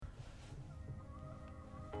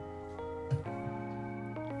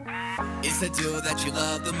It's the duo that you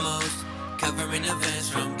love the most, covering events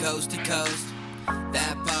from coast to coast.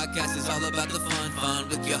 That podcast is all about the fun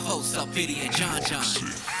with your hosts, Alpity and John.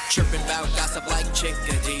 Chirping about gossip like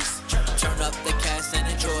chickadees. Turn up the cast and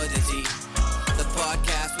enjoy the tea. The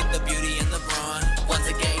podcast with the beauty and the brawn. One's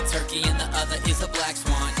a gay turkey and the other is a black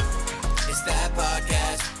swan. It's that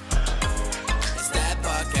podcast. It's that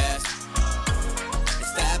podcast.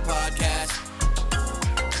 It's that podcast.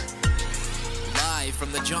 Live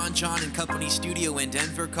from the John and Company studio in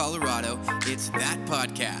Denver, Colorado, it's That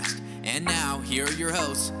Podcast. And now, here are your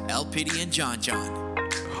hosts, Alpity and John.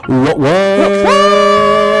 What?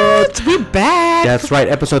 We're back. That's right,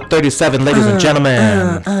 episode 37, ladies and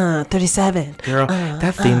gentlemen. 37. Girl,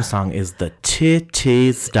 that theme song is the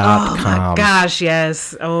titties.com. Oh my gosh,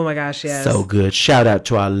 yes. Oh my gosh, yes. So good. Shout out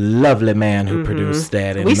to our lovely man who produced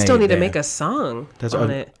that. And we still need that. to make a song on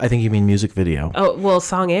it. I think you mean music video. Oh, well,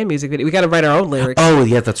 song and music video. We got to write our own lyrics. Oh,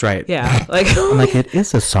 yeah, that's right. Yeah. I'm like, it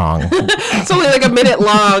is a song. It's only like a minute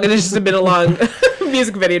long, and it's just a minute long.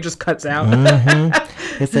 Music video just cuts out.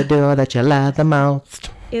 It's the duo that you love the most.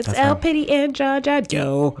 It's Alpity and John.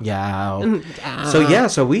 Yo. Yeah.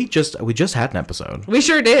 So we just had an episode. We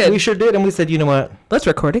sure did. And we said, you know what? Let's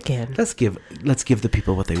record again. Let's give the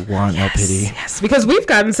people what they want, Alpity. Yes, because we've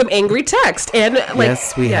gotten some angry text, and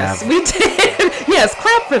yes, we have. We did. Yes,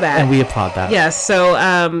 clap for that. And we applaud that. Yes. So,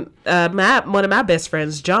 one of my best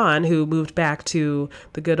friends, John, who moved back to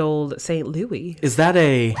the good old St. Louis. Is that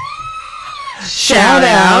a Shout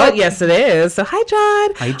out. Yes, it is. So, hi,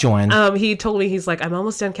 John. Hi, John. He told me, he's like, I'm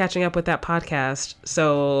almost done catching up with that podcast,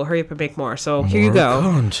 so hurry up and make more. So here you go.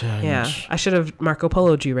 Content. Yeah. I should have Marco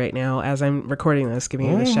Polo'd you right now as I'm recording this,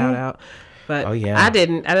 giving you the shout out. But I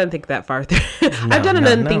didn't think that far through. I've done an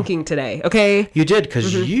unthinking today, okay? You did,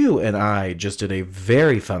 because you and I just did a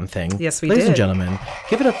very fun thing. Yes, we Ladies did. and gentlemen,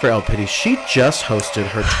 give it up for Alpity. She just hosted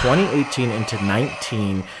her 2018 into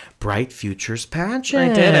 19 Bright Futures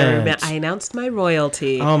pageant. I did. I announced my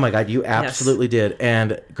royalty. Oh my God, you absolutely did.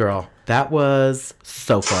 And girl, that was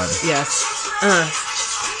so fun. Yes.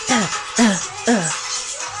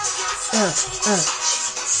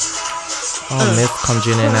 Oh, Miss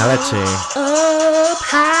Congeniality. Up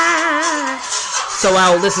high. So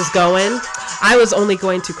while this is going, I was only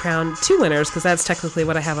going to crown 2 winners because that's technically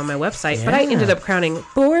what I have on my website. Yeah. But I ended up crowning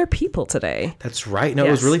 4 people today. That's right. No,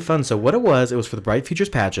 It was really fun. So what it was for the Bright Futures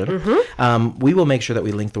pageant. We will make sure that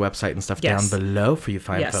we link the website and stuff down below for you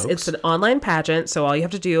fine folks. Yes, it's an online pageant. So all you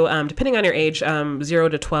have to do, depending on your age, 0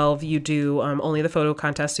 to 12, you do only the photo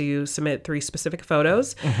contest. So you submit 3 specific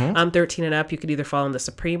photos. 13 and up, you could either fall in the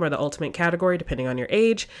Supreme or the Ultimate category, depending on your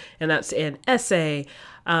age. And that's an essay,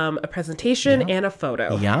 a presentation, and a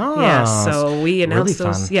photo. Yeah. So we announced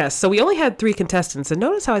really those. fun. Yes. So we only had 3 contestants. And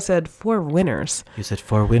notice how I said 4 winners. You said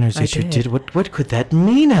 4 winners. I Yes, you did. did. What could that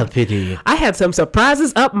mean, Alpity? I had some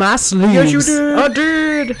surprises up my sleeves. Yes, you did. I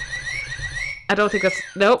did. I don't think that's...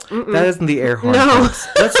 Nope. Mm-mm. That isn't the air horn. No. folks.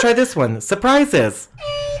 Let's try this one. Surprises.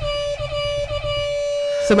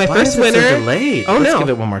 So my Why first is it winner... so delayed? Oh, Let's no. give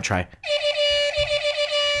it one more try.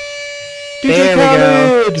 There DJ we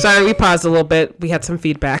go. Khaled. Sorry, we paused a little bit. We had some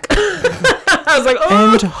feedback. I was like,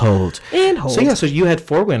 oh. And hold. And hold. So you had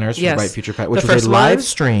 4 winners for Yes. Bright Future Pageant, which The was first a live one-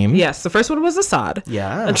 stream. Yes, the first one was Assad.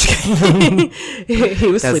 Yeah. I'm just kidding. He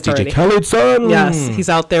was That's asleep DJ already. Khaled's son. Yes, he's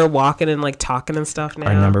out there walking and like talking and stuff now.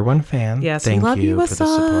 Our number 1 fan. Yes, Thank we love you, for the Assad.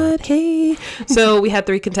 support. Hey. So we had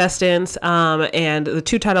 3 contestants, and the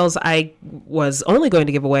 2 titles I was only going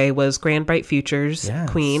to give away was Grand Bright Futures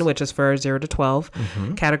Queen, which is for 0 to 12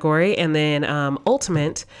 category, and then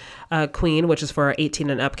Ultimate Queen, which is for our 18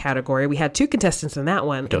 and up category. We had 2 contestants in that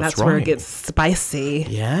one, and that's where it gets spicy.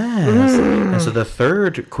 Yes. And so the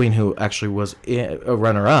third queen, who actually was a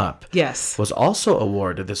runner-up, Yes. was also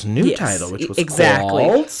awarded this new title, which was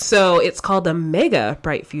called... So it's called the Mega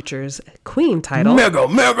Bright Futures Queen title. Mega.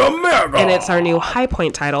 And it's our new High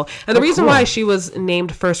Point title. And the reason why she was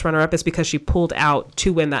named first runner-up is because she pulled out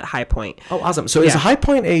to win that High Point. Oh, awesome. So is a high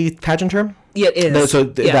point a pageant term? Yeah, it is. So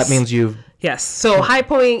that means you've... Yes. So High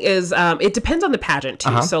Point is, it depends on the pageant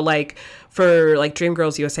too. So like for like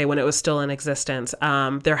Dreamgirls USA, when it was still in existence,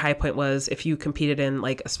 their High Point was if you competed in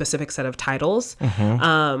like a specific set of titles,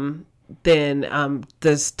 then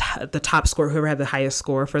the top score, whoever had the highest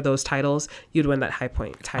score for those titles, you'd win that High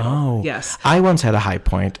Point title. Oh, yes. I once had a high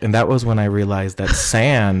point, and that was when I realized that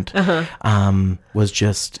sand was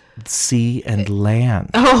just sea and land.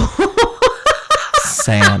 Oh.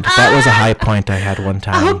 Sand. That was a high point I had one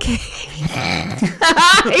time. Okay.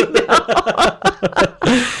 I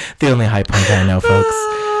know. The only high point I know, folks.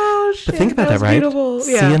 Oh, shit. But think about that, was right? Beautiful.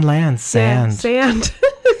 Sea and land, sand. Yeah, sand.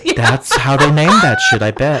 Yeah. That's how they named that shit, I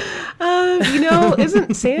bet. because,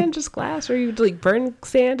 isn't sand just glass, or you like burn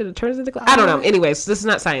sand and it turns into glass? I don't know. Anyways, this is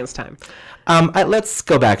not science time. Let's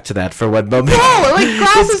go back to that for one moment. No, like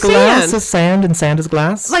glass is sand. Glass is sand and sand is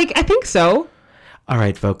glass? Like, I think so. All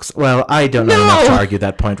right, folks. Well, I don't know enough to argue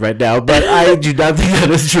that point right now, but I do not think that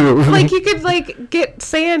is true. Like, you could get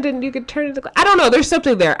sand and you could turn it into glass. I don't know. There's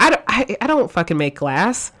something there. I don't fucking make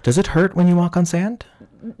glass. Does it hurt when you walk on sand?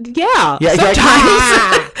 Yeah,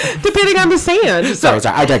 sometimes. Depending on the sand. Sorry,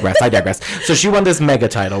 I digress. So she won this mega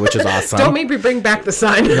title, which is awesome. Don't make me bring back the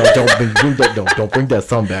sun. No, don't bring that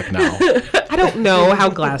sun back now. I don't know how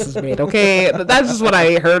glass is made, okay? That's just what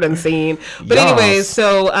I heard and seen. But anyways,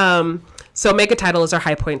 so Mega title is our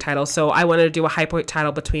high point title. So I wanted to do a high point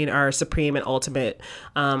title between our Supreme and Ultimate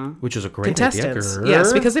which is a great contestants. idea, girl.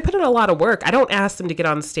 Yes, because they put in a lot of work. I don't ask them to get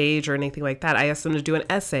on stage or anything like that. I ask them to do an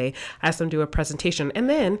essay. I ask them to do a presentation. And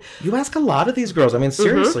then... You ask a lot of these girls. I mean,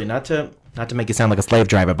 seriously, not to make you sound like a slave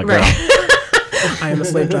driver, but girl. Right. I am a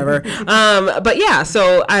slave driver. But yeah,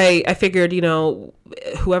 so I figured,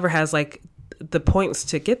 whoever has like the points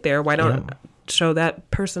to get there, why don't show that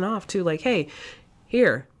person off too? Like, hey,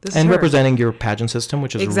 here. This and is representing your pageant system,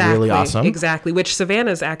 which is really awesome. Exactly. Which Savannah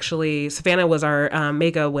was our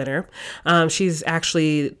mega winner. She's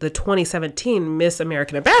actually the 2017 Miss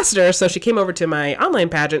American Ambassador. So she came over to my online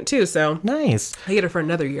pageant too. So nice. I get her for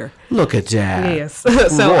another year. Look at that. Yes.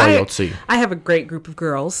 So royalty. I have a great group of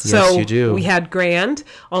girls. Yes, so you do. We had Grand,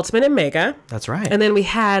 Ultimate, and Mega. That's right. And then we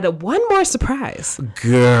had one more surprise.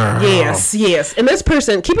 Girl. Yes. And this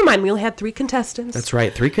person, keep in mind, we only had 3 contestants. That's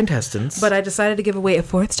right. 3 contestants. But I decided to give away a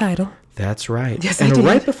 4th title. That's right. Yes, and I did.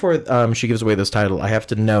 Right before she gives away this title, I have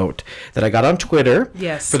to note that I got on Twitter.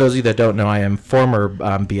 Yes. For those of you that don't know, I am former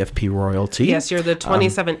BFP royalty. Yes, you're the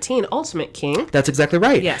 2017 Ultimate King. That's exactly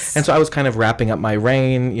right. Yes. And so I was kind of wrapping up my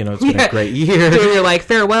reign. It's been a great year. Doing your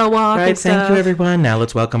farewell walk. Right. And stuff. Thank you, everyone. Now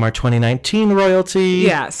let's welcome our 2019 royalty.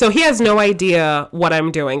 Yeah. So he has no idea what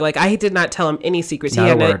I'm doing. I did not tell him any secrets. He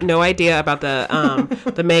had no idea about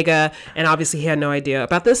the mega, and obviously he had no idea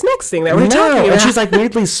about this next thing that we're talking about. And she's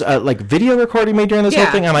weirdly video recording me during this whole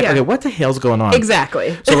thing. I'm like, okay, what the hell's going on?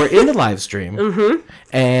 Exactly. So we're in the live stream,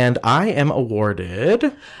 and I am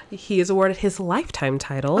awarded. He is awarded his lifetime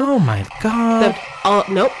title. Oh my god!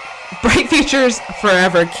 Nope. Bright Futures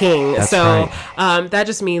Forever King. That's so right. That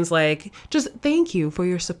just means just thank you for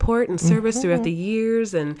your support and service throughout the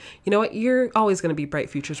years, and you know what, you're always going to be Bright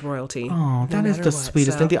Futures royalty. Oh, that is the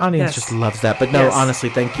sweetest thing. The audience just loves that. But no, honestly,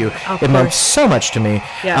 thank you. It meant so much to me.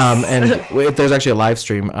 Yes. And there's actually a live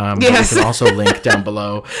stream that we can also link down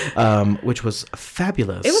below, which was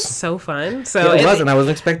fabulous. It was so fun. So it wasn't. I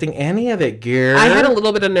wasn't expecting any of it, Gear. I had a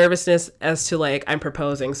little bit of nervousness as to I'm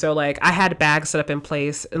proposing. So I had bags set up in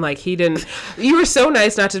place, and he didn't. You were so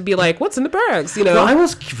nice not to be what's in the bags, Well, I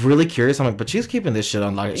was really curious. I'm like, but she's keeping this shit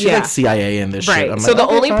on lock. She's CIA in this shit. I'm so the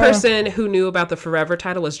only person who knew about the Forever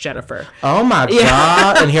title was Jennifer. Oh my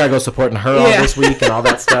god! And here I go supporting her all this week and all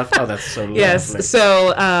that stuff. Oh, that's so lovely. Yes.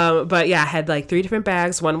 So, but yeah, I had 3 different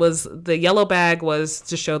bags. One was the yellow bag was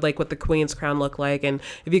to show what the Queen's crown looked like, and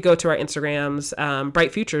if you go to our Instagrams,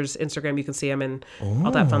 Bright Futures Instagram, you can see them and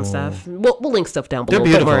all that fun stuff. We'll link stuff down below. They're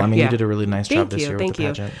beautiful. I mean, you did a really nice job this year with the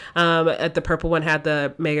pageant. At the purple one had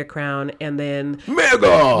the mega crown, and then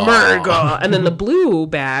mega, and then the blue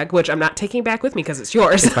bag, which I'm not taking back with me because it's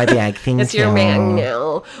yours. It's my bag. It's your bag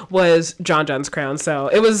now. Was John's crown. So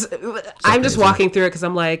it was. I'm just walking through it because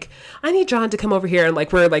I'm like, I need John to come over here, and we're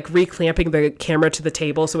reclamping the camera to the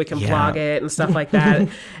table so we can vlog it and stuff like that. And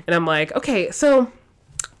I'm like, okay, so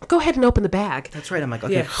go ahead and open the bag. That's right. I'm like,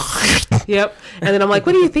 okay. Yeah. Yep. And then I'm like,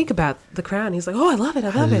 what do you think about the crown? He's like, oh, I love it. I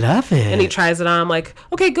love it. And he tries it on. I'm like,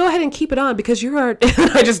 okay, go ahead and keep it on because you're our...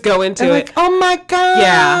 And I just go into it. Like, oh my God.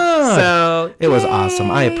 Yeah. So... It was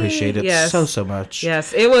awesome. I appreciate it so much.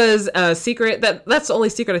 Yes. It was a secret. That's the only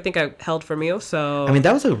secret I think I held from you. So... I mean,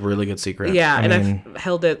 that was a really good secret. Yeah. I've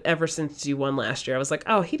held it ever since you won last year. I was like,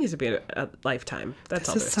 oh, he needs to be a lifetime. That's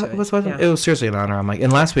all there is to it. It was seriously an honor. I'm like...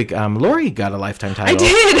 And last week, Lori got a lifetime title. I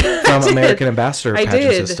did. From American Ambassador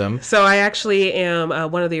pageant system. So I actually am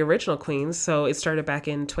one of the original queens. So it started back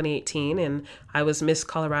in 2018, and I was Miss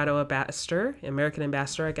Colorado Ambassador, American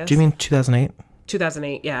Ambassador, I guess. Do you mean 2008?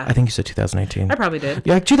 2008, yeah. I think you said 2018. I probably did.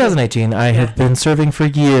 Yeah, 2018. I have been serving for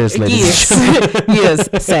years, ladies.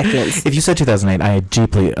 Years, seconds. If you said 2008, I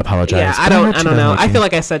deeply apologize. Yeah, I don't know. I feel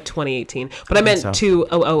like I said 2018, but I meant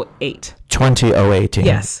 2008. 2018.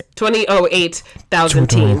 Yes, 2008,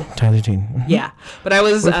 2010. 2018. Yeah, but I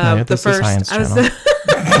was the first.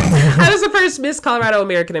 I was the first Miss Colorado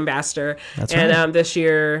American Ambassador. That's and right. This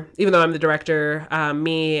year, even though I'm the director,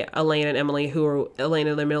 me, Elaine, and Emily, Elaine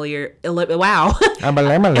and Emily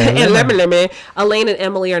and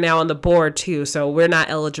Emily are now on the board too. So we're not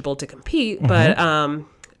eligible to compete, but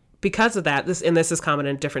because of that, this is common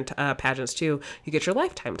in different pageants too. You get your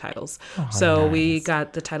lifetime titles. We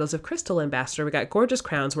got the titles of Crystal Ambassador. We got Gorgeous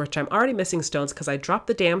Crowns, which I'm already missing stones because I dropped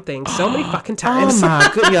the damn thing so many fucking times. Oh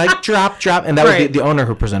my goodness! Like drop, and that was the owner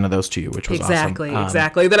who presented those to you, which was exactly.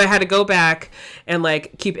 awesome. Then I had to go back and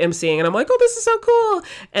like keep emceeing, and I'm like, oh, this is so cool.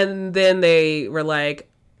 And then they were like,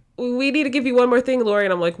 we need to give you one more thing, Lori.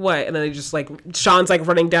 And I'm like, what? And then they just like, Sean's like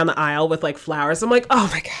running down the aisle with like flowers. I'm like, oh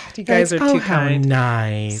my God, you guys are too kind.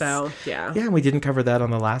 Nice. So, yeah. Yeah, we didn't cover that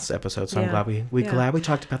on the last episode, so I'm glad we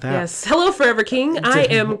talked about that. Yes. Hello, Forever King. I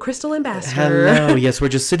am Crystal Ambassador. Hello. Yes, we're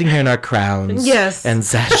just sitting here in our crowns. Yes. And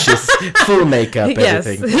sashes, full makeup,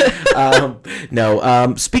 everything.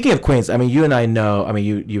 Speaking of queens, I mean, you and I know,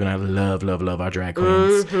 you and I love our drag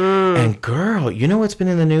queens. Mm-hmm. And girl, you know what's been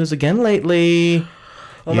in the news again lately?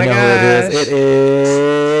 Oh my gosh. Who it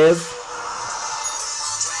is?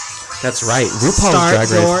 That's right. RuPaul's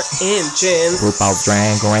Drag Race. Engines. RuPaul's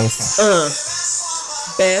Drag Race.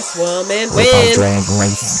 Best woman RuPaul's wins. Drag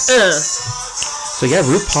Race. So yeah,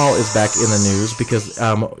 RuPaul is back in the news because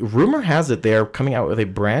rumor has it they're coming out with a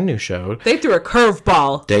brand new show. They threw a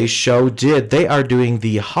curveball. They sure did. They are doing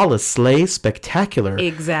the Holla Slay Spectacular.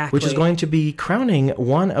 Exactly. Which is going to be crowning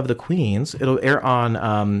one of the queens. It'll air on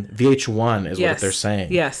VH1 is what they're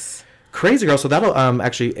saying. Yes. Crazy girl. So that'll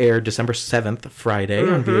actually air December 7th, Friday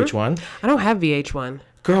on VH1. I don't have VH1.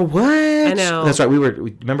 Girl, what? I know. That's right.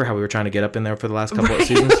 Remember how we were trying to get up in there for the last couple of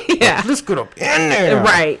seasons? Yeah. Let's get up in there.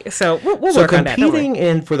 Right. So we'll work on that. Competing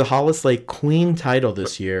in for the Holla Slay Queen title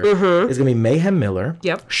this year is going to be Mayhem Miller.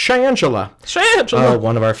 Yep. Shangela.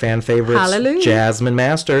 One of our fan favorites. Hallelujah. Jasmine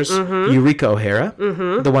Masters. Eureka O'Hara.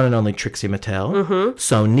 The one and only Trixie Mattel.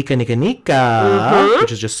 So Nika,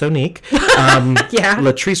 which is just Sonique.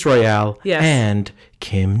 Latrice Royale. Yes. And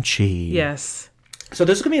Kim Chi. Yes. So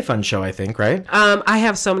this is going to be a fun show, I think, right? I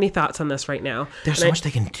have so many thoughts on this right now. There's so much they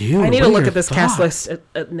can do. I need to look at this cast list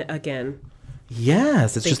again.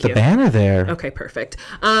 Yes, it's just the banner there. Okay, perfect.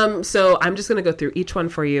 So I'm just going to go through each one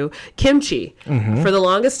for you. Kim Chi. For the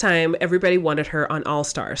longest time, everybody wanted her on All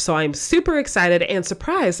Stars. So I'm super excited and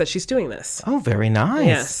surprised that she's doing this. Oh, very nice.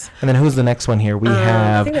 Yes. And then who's the next one here? We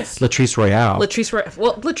have Latrice Royale.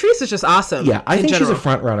 Latrice is just awesome. Yeah, I think she's a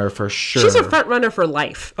front runner for sure. She's a front runner for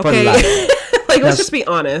life. Okay. For life. Let's just be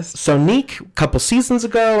honest. Sonique, a couple seasons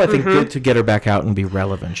ago, I think good to get her back out and be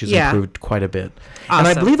relevant. She's improved quite a bit. Awesome. And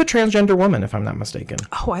I believe a transgender woman, if I'm not mistaken.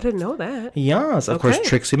 Oh, I didn't know that. Yes, of course,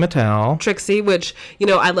 Trixie Mattel. Trixie, which,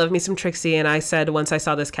 I love me some Trixie. And I said, once I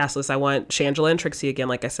saw this cast list, I want Shangela and Trixie again,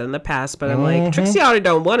 like I said in the past. But I'm like, Trixie already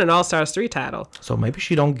done won an All-Stars 3 title. So maybe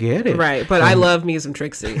she don't get it. Right, but I love me some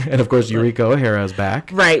Trixie. And of course, Eureka O'Hara is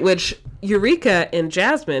back. Right, which Eureka and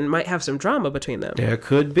Jasmine might have some drama between them. There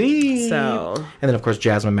could be. So. And then, of course,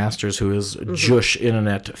 Jasmine Masters, who is Jush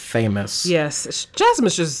Internet famous. Yes,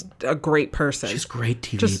 Jasmine's just a great person. She's great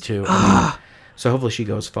TV, too. So hopefully she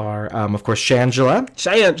goes far. Of course,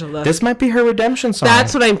 Shangela. This might be her redemption song.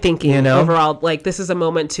 That's what I'm thinking. Overall, like, this is a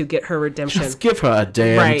moment to get her redemption. Just give her a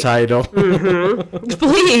damn title.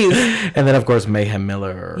 Please. And then, of course, Mayhem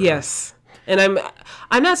Miller. Yes. And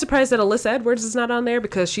I'm not surprised that Alyssa Edwards is not on there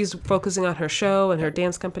because she's focusing on her show and her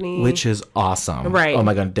dance company. Which is awesome. Right. Oh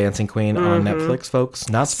my God, Dancing Queen on Netflix, folks.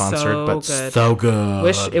 Not sponsored, so good.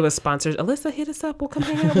 Wish it was sponsored. Alyssa, hit us up. We'll come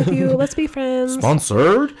hang out with you. Let's be friends.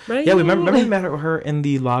 Sponsored? Right? Yeah, remember we met her in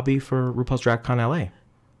the lobby for RuPaul's Drag Con LA.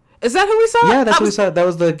 Is that who we saw? Yeah, that's who we saw. That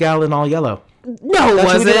was the gal in all yellow. No,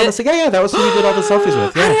 was it? Yeah, that was who we did all the selfies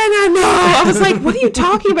with. Yeah. How did I not know? I was like, what are you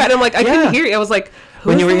talking about? And I'm like, I couldn't hear you. I was like,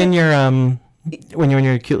 when you were in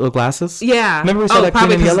your cute little glasses? Yeah. Remember we saw that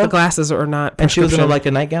queen in yellow? The glasses or not. And she was in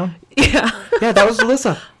a nightgown? Yeah. Yeah, that was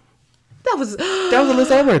Alyssa. That was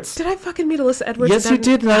Alyssa Edwards. Did I fucking meet Alyssa Edwards? Yes, you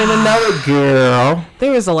did. And I didn't know it, girl.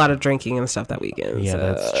 There was a lot of drinking and stuff that weekend. Yeah,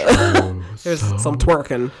 that's true. There's some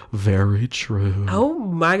twerking. Very true. Oh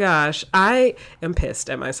my gosh. I am pissed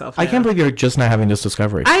at myself now. I can't believe you're just not having this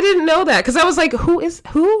discovery. I didn't know that because I was like, who?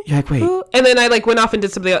 You're like, wait. Who? And then I went off and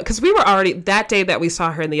did something else because we were already, that day that we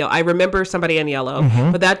saw her in the yellow, I remember somebody in yellow,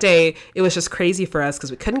 but that day it was just crazy for us because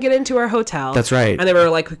we couldn't get into our hotel. That's right. And they were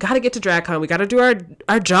like, we got to get to DragCon. We got to do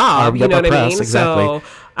our job. You know what I mean? Exactly. So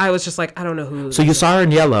I was just like, I don't know who. So you saw her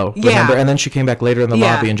in yellow, remember? And then she came back later in the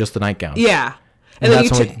lobby in just the nightgown. Yeah. And then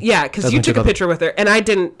because you took a picture with her, and I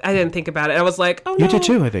didn't think about it. I was like, oh no. You did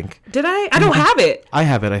too, I think. Did I? I don't have it. I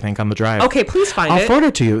have it, I think, on the drive. Okay, please find it. I'll forward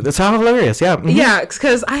it to you. That's how hilarious. Yeah. Mm-hmm. Yeah,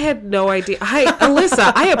 because I had no idea.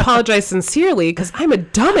 Alyssa, I apologize sincerely because I'm a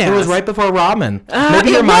dumbass. It was right before ramen.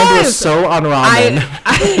 Maybe your mind was so on ramen.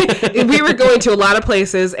 We were going to a lot of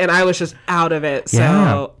places, and I was just out of it.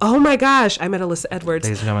 So, oh my gosh, I met Alyssa Edwards.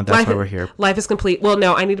 Ladies and gentlemen, that's why we're here. Life is complete. Well,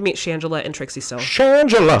 no, I need to meet Shangela and Trixie still.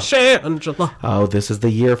 Shangela. Oh, this is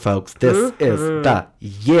the year, folks. This is the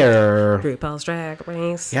year. RuPaul's Drag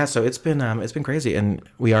Race. Yeah, so it's been crazy, and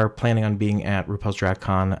we are planning on being at RuPaul's Drag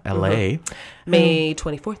Con LA. May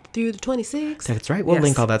 24th through the 26th. That's right. We'll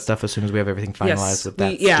link all that stuff as soon as we have everything finalized with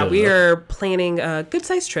that. We are planning a good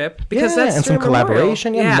sized trip because that's and some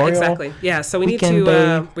collaboration. Yeah, exactly. Yeah, so we need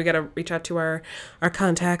to. We got to reach out to our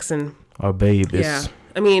contacts and our babies. Yeah.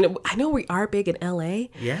 I mean, I know we are big in LA.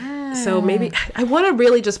 Yeah. So maybe I want to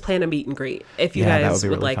really just plan a meet and greet if you guys would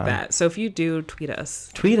really like fun. That. So if you do, tweet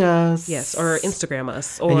us. Tweet us. Yes, or Instagram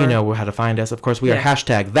us. Or, and you know how to find us. Of course, we are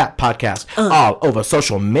hashtag that podcast all over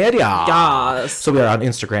social media. Yes. So we are on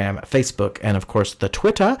Instagram, Facebook, and of course the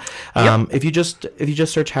Twitter. If you just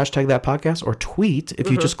search hashtag that podcast or tweet,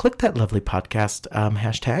 if you just click that lovely podcast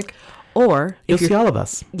hashtag. Or you'll see all of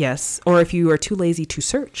us. Yes. Or if you are too lazy to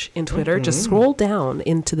search in Twitter, just scroll down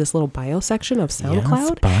into this little bio section of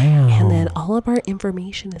SoundCloud. And then all of our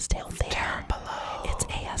information is down there. Down below. It's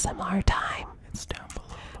ASMR time. It's down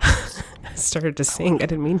below. I started to sing. I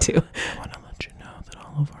didn't mean to. I want to let you know that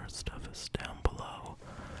all of our stuff is down below.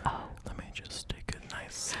 Oh. Let me just take a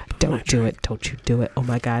nice sip. Don't do it. Don't you do it. Oh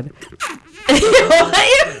my God.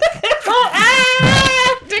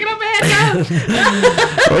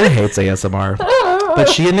 Lori hates ASMR, but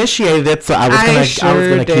she initiated it, so I was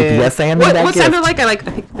gonna keep yes and that. What sounded like? I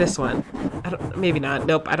think this one. Maybe not.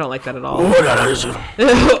 Nope, I don't like that at all.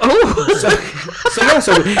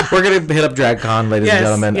 So we're gonna hit up DragCon, ladies and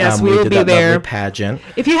gentlemen. Yes, we will be there. Pageant.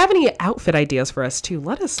 If you have any outfit ideas for us too,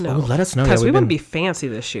 let us know. Oh, let us know because we want to be fancy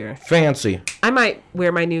this year. Fancy. I might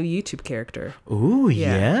wear my new YouTube character. Ooh,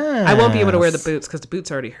 yeah. I won't be able to wear the boots because the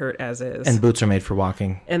boots already hurt as is. And boots are made for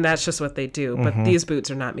walking. And that's just what they do. But these boots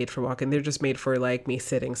are not made for walking. They're just made for like me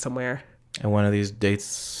sitting somewhere. And one of these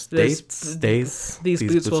days, these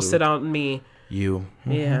boots will sit on me. You.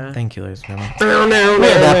 Yeah. Thank you, ladies and gentlemen.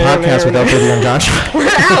 That podcast without Vivian and Josh. We're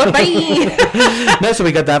out. Bye. No, so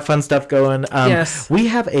we got that fun stuff going. Yes. We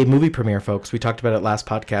have a movie premiere, folks. We talked about it last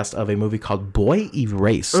podcast of a movie called Boy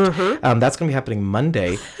Erased. That's going to be happening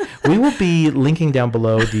Monday. We will be linking down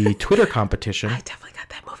below the Twitter competition. I definitely got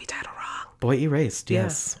that movie title wrong. Boy Erased,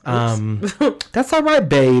 yes. That's all right,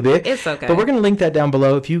 baby. It's okay. But we're going to link that down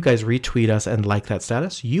below. If you guys retweet us and like that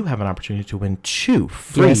status, you have an opportunity to win 2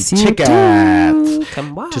 free tickets.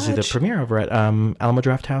 Come watch. To see the premiere over at Alamo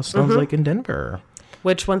Drafthouse, Stones Lake in Denver.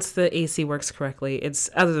 Which, once the AC works correctly, it's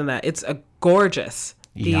a gorgeous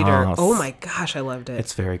theater. Yes. Oh my gosh, I loved it.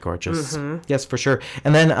 It's very gorgeous. Yes, for sure.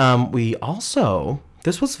 And then we also...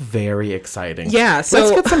 This was very exciting. Yeah, so... Let's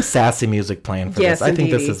get some sassy music playing for this. I think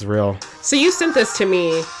this is real. So you sent this to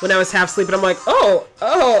me when I was half asleep, and I'm like, oh,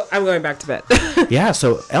 I'm going back to bed. Yeah,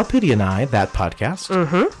 so LPD and I, that podcast,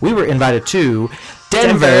 we were invited to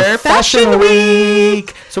Denver Fashion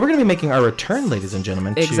Week. So we're going to be making our return, ladies and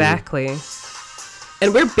gentlemen. Exactly.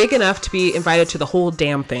 And we're big enough to be invited to the whole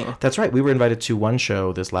damn thing. That's right. We were invited to one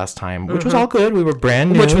show this last time, which was all good. We were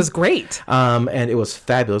brand new. Which was great. And it was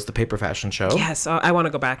fabulous, the paper fashion show. Yes, I want to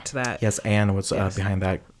go back to that. Yes, Anne was behind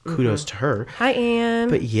that. Kudos to her. Hi, Anne.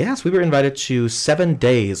 But yes, we were invited to 7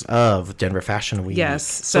 days of Denver Fashion Week. Yes.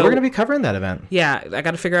 So we're going to be covering that event. Yeah, I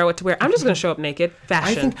got to figure out what to wear. I'm just going to show up naked.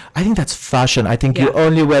 Fashion. I think that's fashion. I think you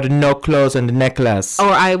only wear no clothes and a necklace. Or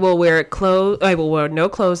I will wear clothes. I will wear no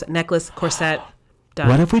clothes, necklace, corset. Done.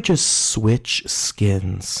 What if we just switch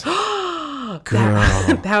skins? Girl.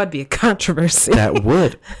 That would be a controversy. That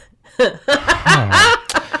would.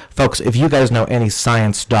 Folks, if you guys know any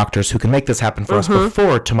science doctors who can make this happen for us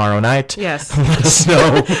before tomorrow night, yes, let us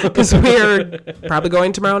know. Because we're probably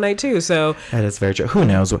going tomorrow night too. So that is very true. Who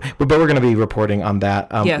knows? But we're going to be reporting on that.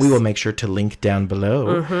 Yes. We will make sure to link down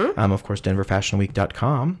below. Of course,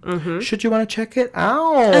 DenverFashionWeek.com. Should you want to check it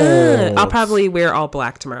out? I'll probably wear all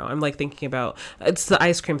black tomorrow. I'm like thinking about it's the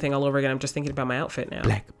ice cream thing all over again. I'm just thinking about my outfit now.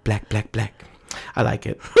 Black, black, black, black. I like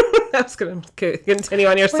it. I was going to continue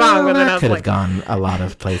on your song, but then I was could have gone a lot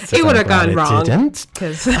of places. It would have gone wrong. It didn't.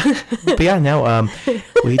 But yeah, no,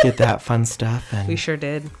 we did that fun stuff. And we sure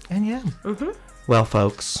did. And yeah. Well,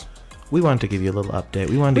 folks, we wanted to give you a little update.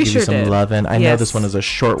 We wanted to give you some loving. I know this one is a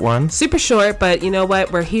short one. Super short, but you know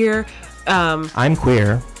what? We're here. I'm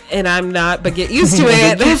queer. And I'm not, but get used to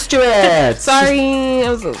it. Get used to it. Sorry.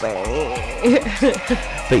 I'm so sorry.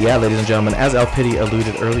 But yeah, ladies and gentlemen, as El Pity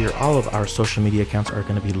alluded earlier, all of our social media accounts are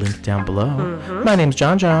going to be linked down below. Mm-hmm. My name's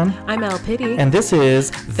John. I'm El Pity. And this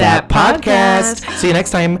is That Podcast. See you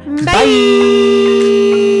next time. Bye.